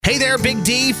Hey there, Big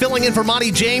D, filling in for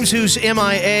Monty James, who's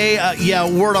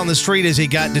MIA. Word on the street is he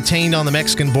got detained on the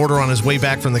Mexican border on his way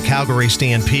back from the Calgary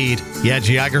Stampede. Yeah,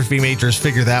 geography majors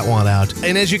figure that one out.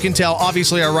 And as you can tell,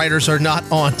 obviously our writers are not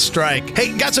on strike.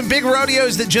 Hey, got some big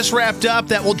rodeos that just wrapped up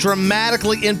that will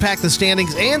dramatically impact the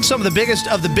standings, and some of the biggest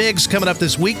of the bigs coming up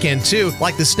this weekend, too,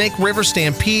 like the Snake River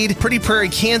Stampede, Pretty Prairie,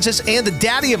 Kansas, and the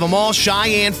daddy of them all,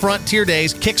 Cheyenne Frontier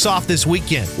Days, kicks off this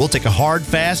weekend. We'll take a hard,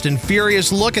 fast, and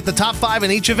furious look at the top 5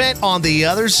 in each event on the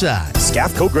other side.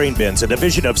 Scafco Grain Bins, a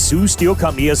division of Sioux Steel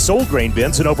Company, has sold grain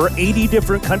bins in over 80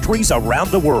 different countries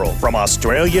around the world. From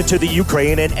Australia to the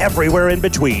Ukraine and everywhere in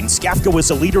between, Scafco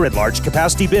is a leader in large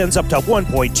capacity bins up to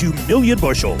 1.2 million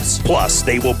bushels. Plus,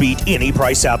 they will beat any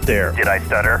price out there. Did I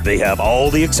stutter? They have all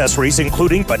the accessories,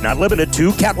 including but not limited to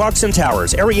catwalks and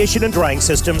towers, aeration and drying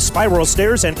systems, spiral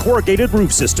stairs, and corrugated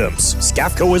roof systems.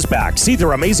 Scafco is back. See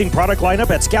their amazing product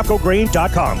lineup at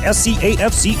scafcograin.com.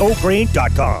 SCAFCO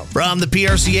grain.com. From the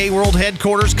PRCA World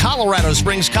Headquarters, Colorado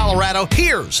Springs, Colorado,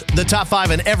 here's the top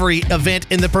 5 in every event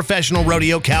in the Professional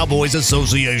Rodeo Cowboys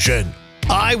Association.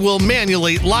 I will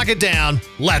manually lock it down.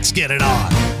 Let's get it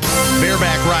on.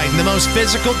 Bareback riding, the most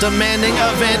physical, demanding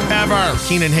event ever.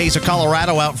 Keenan Hayes of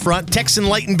Colorado out front. Texan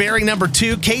Leighton Berry, number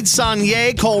 2. Cade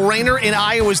Saunier, Cole Rayner, and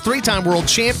Iowa's 3-time world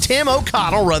champ Tim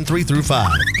O'Connell run 3 through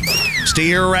 5.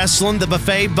 Steer wrestling, the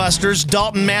Buffet Busters,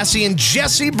 Dalton Massey and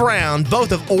Jesse Brown,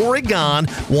 both of Oregon,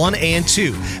 1 and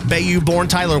 2. Bayou-born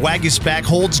Tyler Waguespack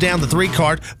holds down the 3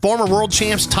 card. Former world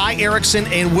champs Ty Erickson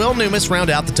and Will Newmas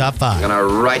round out the top 5. Gonna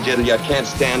ride you till you can't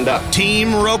stand up.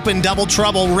 Team Rope and Double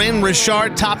Trouble, Ren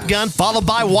Richard, Top Gun, followed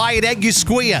by Wyatt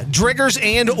Egusquia, Driggers,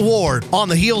 and Ward. On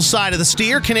the heel side of the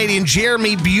steer, Canadian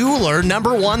Jeremy Bueller,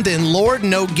 number 1, then Lord,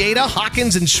 Nogata,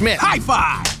 Hawkins, and Schmidt. High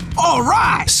five! All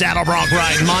right! Saddle Bronc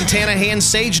riding, Montana Hand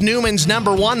Sage Newman's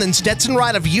number 1, then Stetson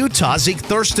Wright of Utah, Zeke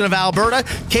Thurston of Alberta,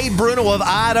 Cade Bruno of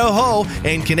Idaho,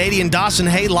 and Canadian Dawson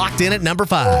Hay locked in at number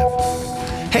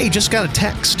 5. Hey, just got a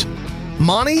text.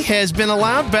 Monty has been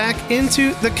allowed back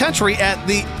into the country at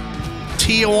the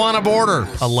Tijuana border,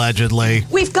 allegedly.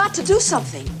 We've got to do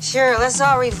something. Sure, let's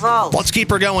all revolt. Let's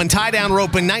keep her going. Tie-down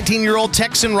roping, 19-year-old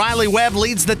Texan Riley Webb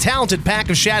leads the talented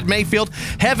pack of Shad Mayfield,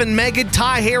 Heaven Megad,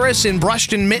 Ty Harris, and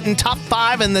Brushton Mitten, top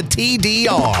 5 in the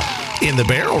TDR. In the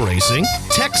barrel racing,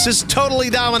 Texas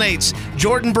totally dominates.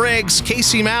 Jordan Briggs,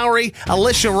 Casey Mowry,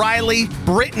 Alicia Riley,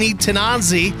 Brittany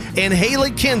Tenanzi, and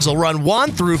Haley Kinzel run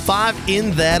 1 through 5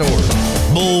 in that order.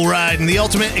 Bull riding, the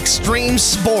ultimate extreme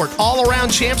sport.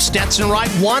 All-around champ Stetson Wright,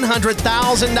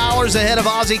 $100,000 ahead of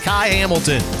Aussie Kai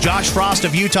Hamilton. Josh Frost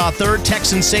of Utah, 3rd.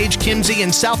 Texan Sage Kimsey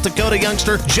and South Dakota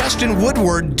youngster Justin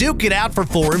Woodward duke it out for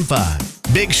 4 and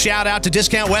 5. Big shout out to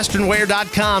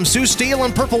DiscountWesternWear.com, Sioux Steel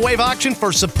and Purple Wave Auction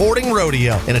for supporting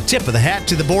Rodeo. And a tip of the hat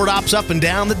to the board ops up and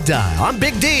down the dial. I'm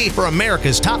Big D for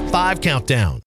America's Top 5 Countdown.